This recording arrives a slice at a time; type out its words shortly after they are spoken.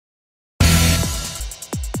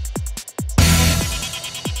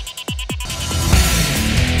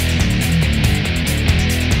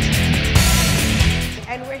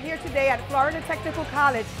Technical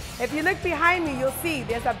College. If you look behind me, you'll see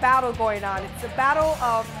there's a battle going on. It's the battle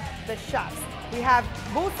of the chefs. We have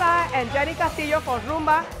Musa and Jenny Castillo from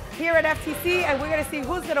Rumba here at FTC, and we're gonna see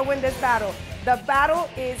who's gonna win this battle. The battle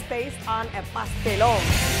is based on a pastelón.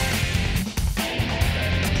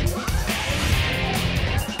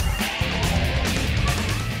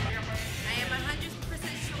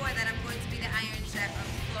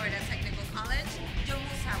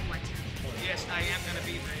 Yes, I am going to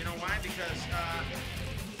be there. You know why? Because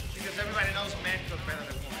everybody knows men cook better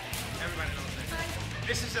than women. Everybody knows that.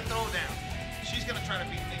 This is a throwdown. She's going to try to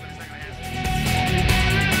beat me, but it's not going to happen.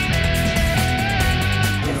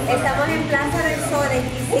 Estamos en Plaza del Sol, en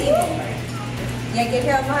Castillo. Y aquí es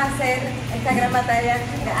que vamos a hacer esta gran batalla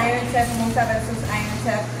de Iron Chef Musa versus Iron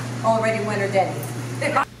Chef already winner Jenny. We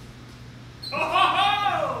have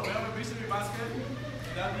a mystery basket.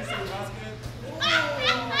 That mystery basket.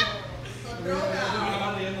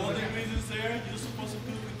 All the ingredients there, you're supposed to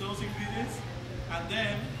cook with those ingredients, and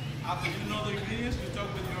then after you know the ingredients, you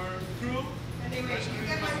talk with your crew, what you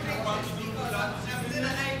want to do with that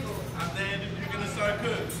ingredients, and then you're gonna start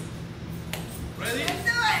cooking. Ready? Let's do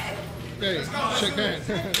it! Okay, let's go. Shake hands.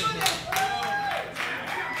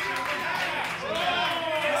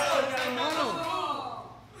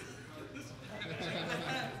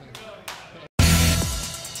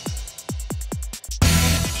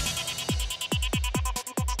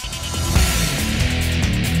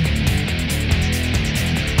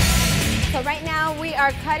 So right now we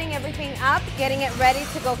are cutting everything up, getting it ready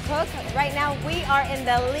to go cook. Right now we are in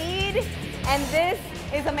the lead, and this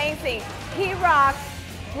is amazing. He rocks,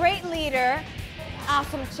 great leader,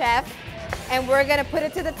 awesome chef, and we're gonna put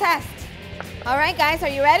it to the test. All right, guys, are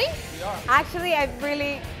you ready? We are. Actually, I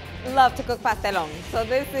really love to cook pastelón, so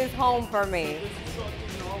this is home for me.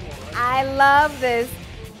 I love this.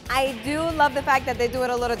 I do love the fact that they do it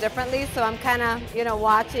a little differently, so I'm kind of, you know,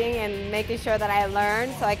 watching and making sure that I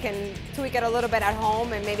learn so I can tweak it a little bit at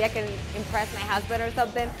home and maybe I can impress my husband or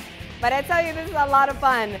something. But I tell you, this is a lot of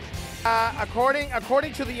fun. According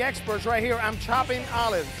to the experts right here, I'm chopping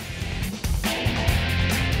olives.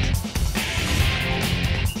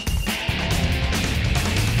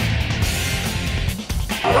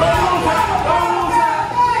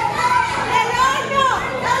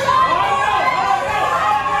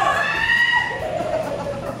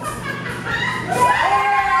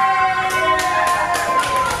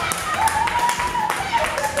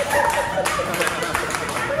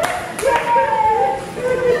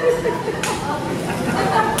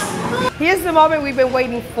 Here's the moment we've been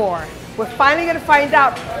waiting for. We're finally gonna find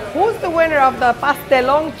out who's the winner of the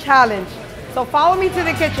Pastelón Challenge. So follow me to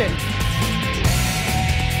the kitchen.